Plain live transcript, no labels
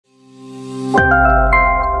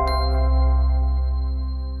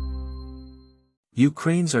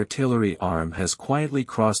Ukraine's artillery arm has quietly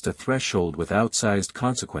crossed a threshold with outsized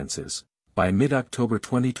consequences. By mid-October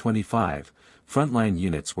 2025, frontline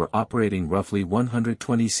units were operating roughly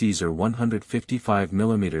 120 Caesar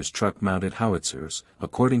 155mm truck-mounted howitzers,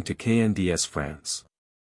 according to KNDS France.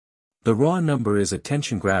 The raw number is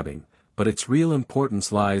attention-grabbing, but its real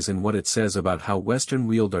importance lies in what it says about how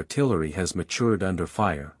Western-wheeled artillery has matured under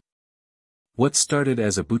fire. What started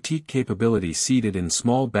as a boutique capability seeded in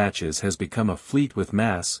small batches has become a fleet with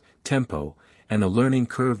mass, tempo, and a learning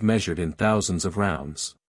curve measured in thousands of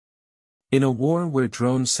rounds. In a war where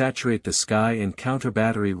drones saturate the sky and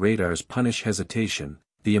counter-battery radars punish hesitation,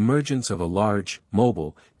 the emergence of a large,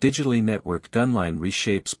 mobile, digitally networked gunline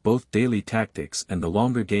reshapes both daily tactics and the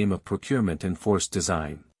longer game of procurement and force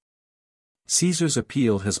design. Caesar's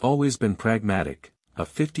appeal has always been pragmatic: a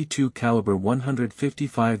 52 caliber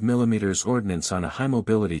 155mm ordnance on a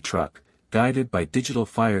high-mobility truck, guided by digital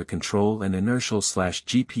fire control and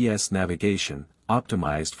inertial/GPS navigation,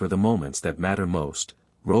 optimized for the moments that matter most: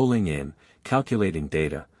 rolling in, calculating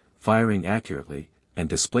data, firing accurately, and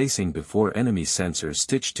displacing before enemy sensors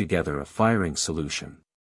stitch together a firing solution.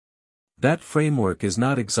 That framework is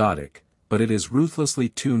not exotic, but it is ruthlessly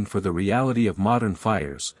tuned for the reality of modern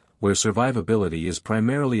fires, where survivability is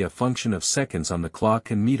primarily a function of seconds on the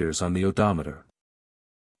clock and meters on the odometer.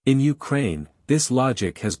 In Ukraine, this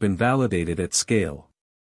logic has been validated at scale.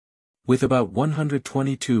 With about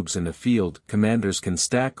 120 tubes in the field, commanders can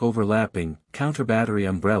stack overlapping, counter-battery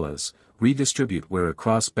umbrellas, redistribute wear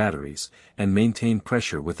across batteries, and maintain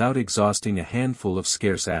pressure without exhausting a handful of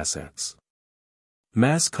scarce assets.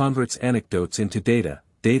 Mass converts anecdotes into data,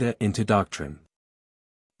 data into doctrine.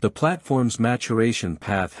 The platform's maturation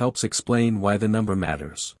path helps explain why the number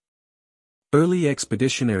matters. Early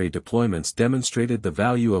expeditionary deployments demonstrated the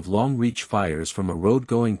value of long-reach fires from a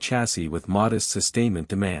road-going chassis with modest sustainment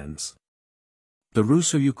demands. The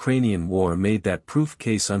Russo-Ukrainian War made that proof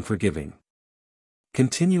case unforgiving.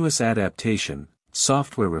 Continuous adaptation,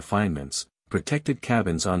 software refinements, protected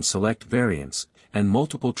cabins on select variants, and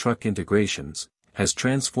multiple truck integrations, has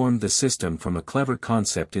transformed the system from a clever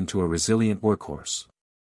concept into a resilient workhorse.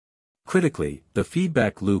 Critically, the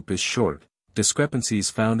feedback loop is short. Discrepancies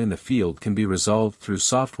found in the field can be resolved through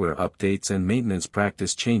software updates and maintenance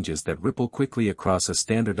practice changes that ripple quickly across a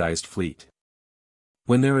standardized fleet.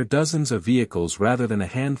 When there are dozens of vehicles rather than a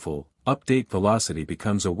handful, update velocity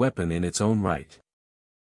becomes a weapon in its own right.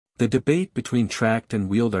 The debate between tracked and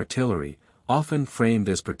wheeled artillery, often framed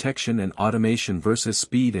as protection and automation versus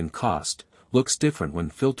speed and cost, looks different when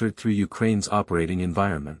filtered through Ukraine's operating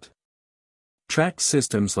environment. Tracked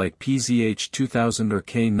systems like PZH-2000 or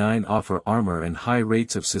K9 offer armor and high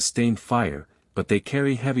rates of sustained fire, but they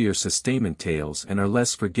carry heavier sustainment tails and are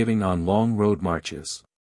less forgiving on long road marches.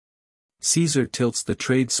 Caesar tilts the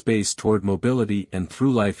trade space toward mobility and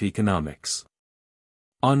through-life economics.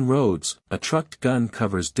 On roads, a trucked gun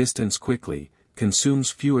covers distance quickly,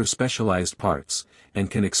 consumes fewer specialized parts, and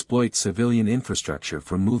can exploit civilian infrastructure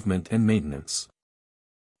for movement and maintenance.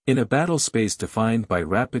 In a battlespace defined by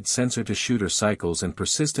rapid sensor-to-shooter cycles and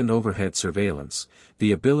persistent overhead surveillance,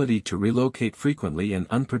 the ability to relocate frequently and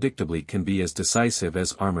unpredictably can be as decisive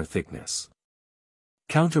as armor thickness.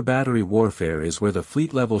 Counter-battery warfare is where the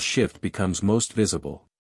fleet-level shift becomes most visible.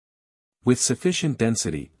 With sufficient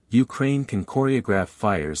density, Ukraine can choreograph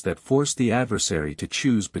fires that force the adversary to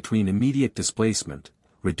choose between immediate displacement,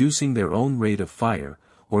 reducing their own rate of fire,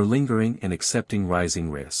 or lingering and accepting rising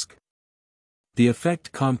risk. The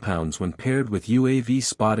effect compounds when paired with UAV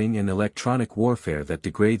spotting and electronic warfare that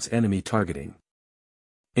degrades enemy targeting.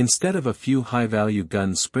 Instead of a few high-value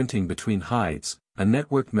guns sprinting between hides, a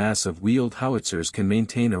networked mass of wheeled howitzers can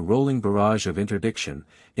maintain a rolling barrage of interdiction,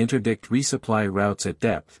 interdict resupply routes at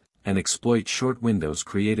depth, and exploit short windows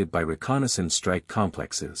created by reconnaissance strike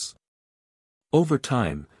complexes. Over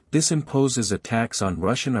time, this imposes a tax on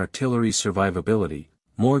Russian artillery survivability.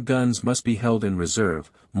 More guns must be held in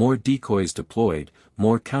reserve, more decoys deployed,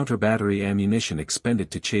 more counter-battery ammunition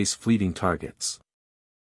expended to chase fleeting targets.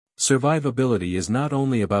 Survivability is not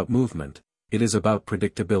only about movement, it is about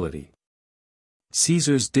predictability.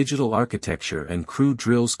 Caesar's digital architecture and crew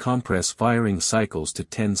drills compress firing cycles to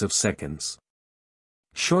tens of seconds.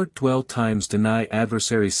 Short dwell times deny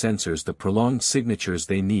adversary sensors the prolonged signatures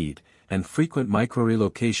they need, and frequent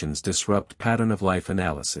micro-relocations disrupt pattern-of-life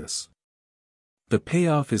analysis. The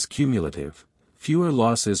payoff is cumulative. Fewer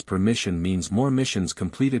losses per mission means more missions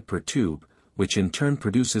completed per tube, which in turn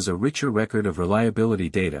produces a richer record of reliability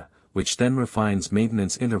data, which then refines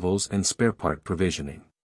maintenance intervals and spare part provisioning.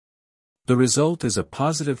 The result is a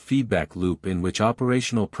positive feedback loop in which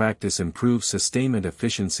operational practice improves sustainment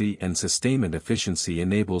efficiency and sustainment efficiency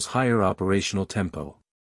enables higher operational tempo.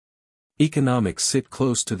 Economics sit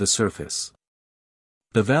close to the surface.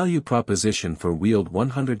 The value proposition for wheeled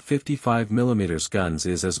 155mm guns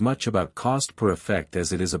is as much about cost per effect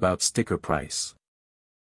as it is about sticker price.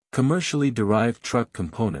 Commercially derived truck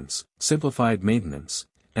components, simplified maintenance,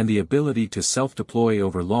 and the ability to self-deploy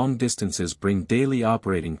over long distances bring daily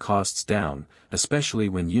operating costs down, especially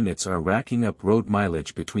when units are racking up road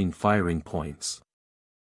mileage between firing points.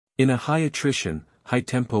 In a high-attrition,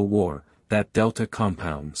 high-tempo war, that delta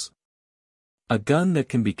compounds. A gun that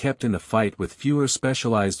can be kept in a fight with fewer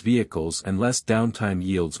specialized vehicles and less downtime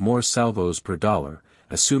yields more salvos per dollar,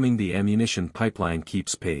 assuming the ammunition pipeline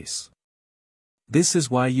keeps pace. This is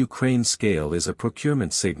why Ukraine's scale is a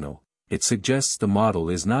procurement signal. It suggests the model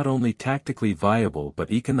is not only tactically viable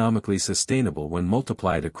but economically sustainable when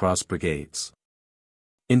multiplied across brigades.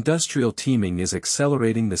 Industrial teaming is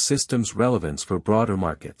accelerating the system's relevance for broader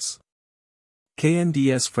markets.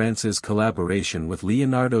 KNDS France's collaboration with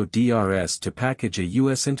Leonardo DRS to package a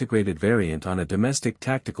U.S. integrated variant on a domestic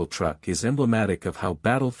tactical truck is emblematic of how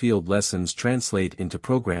battlefield lessons translate into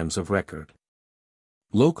programs of record.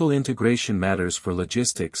 Local integration matters for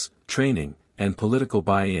logistics, training, and political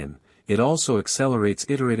buy-in. It also accelerates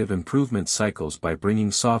iterative improvement cycles by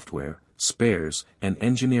bringing software, spares, and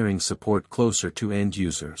engineering support closer to end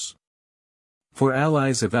users. For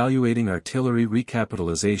allies evaluating artillery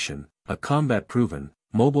recapitalization, a combat-proven,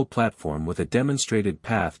 mobile platform with a demonstrated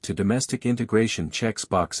path to domestic integration checks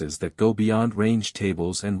boxes that go beyond range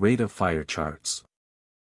tables and rate-of-fire charts.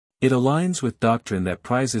 It aligns with doctrine that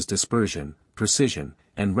prizes dispersion, precision,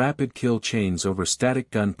 and rapid kill chains over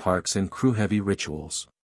static gun parks and crew-heavy rituals.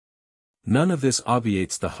 None of this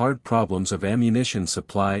obviates the hard problems of ammunition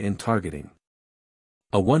supply and targeting.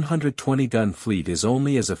 A 120-gun fleet is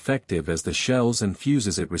only as effective as the shells and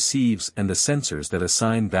fuses it receives and the sensors that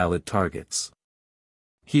assign valid targets.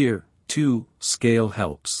 Here, too, scale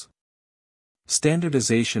helps.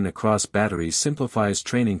 Standardization across batteries simplifies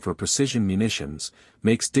training for precision munitions,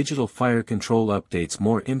 makes digital fire control updates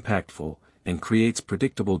more impactful, and creates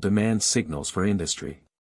predictable demand signals for industry.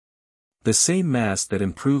 The same mass that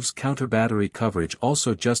improves counter-battery coverage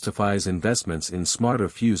also justifies investments in smarter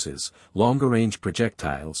fuses, longer-range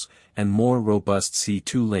projectiles, and more robust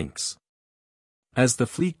C2 links. As the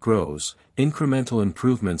fleet grows, incremental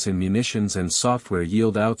improvements in munitions and software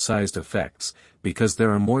yield outsized effects, because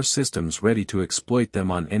there are more systems ready to exploit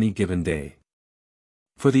them on any given day.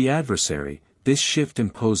 For the adversary, this shift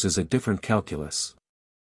imposes a different calculus.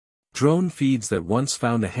 Drone feeds that once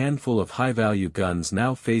found a handful of high-value guns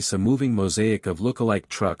now face a moving mosaic of look-alike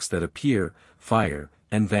trucks that appear, fire,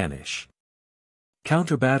 and vanish.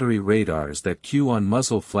 Counter-battery radars that cue on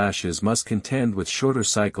muzzle flashes must contend with shorter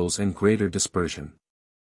cycles and greater dispersion.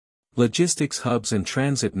 Logistics hubs and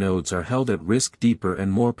transit nodes are held at risk deeper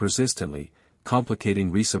and more persistently,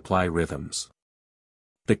 complicating resupply rhythms.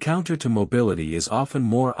 The counter to mobility is often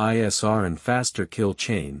more ISR and faster kill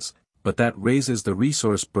chains, but that raises the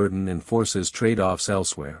resource burden and forces trade-offs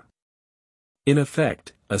elsewhere. In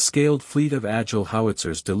effect, a scaled fleet of agile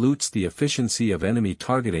howitzers dilutes the efficiency of enemy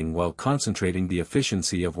targeting while concentrating the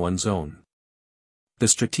efficiency of one's own. The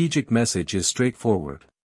strategic message is straightforward.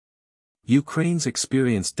 Ukraine's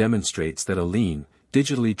experience demonstrates that a lean,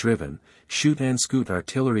 digitally driven, shoot-and-scoot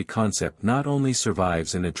artillery concept not only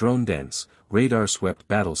survives in a drone-dense, radar-swept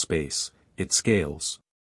battle space, it scales.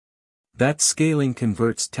 That scaling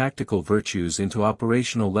converts tactical virtues into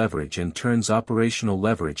operational leverage and turns operational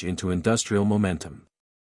leverage into industrial momentum.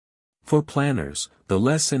 For planners, the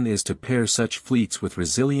lesson is to pair such fleets with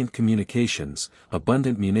resilient communications,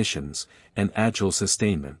 abundant munitions, and agile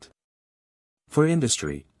sustainment. For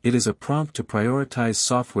industry, it is a prompt to prioritize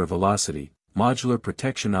software velocity, modular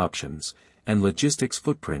protection options, and logistics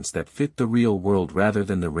footprints that fit the real world rather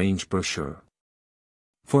than the range brochure.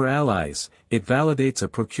 For allies, it validates a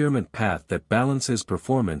procurement path that balances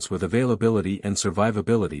performance with availability and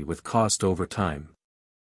survivability with cost over time.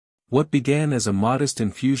 What began as a modest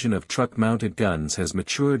infusion of truck-mounted guns has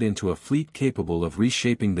matured into a fleet capable of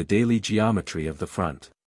reshaping the daily geometry of the front.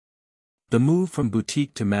 The move from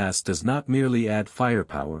boutique to mass does not merely add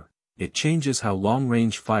firepower, it changes how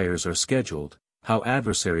long-range fires are scheduled, how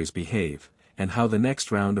adversaries behave, and how the next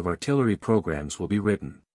round of artillery programs will be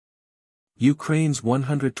written. Ukraine's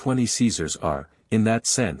 120 Caesars are, in that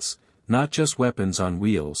sense, not just weapons on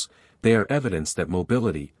wheels, they are evidence that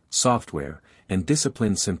mobility, software, and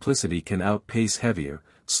disciplined simplicity can outpace heavier,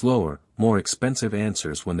 slower, more expensive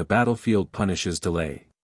answers when the battlefield punishes delay.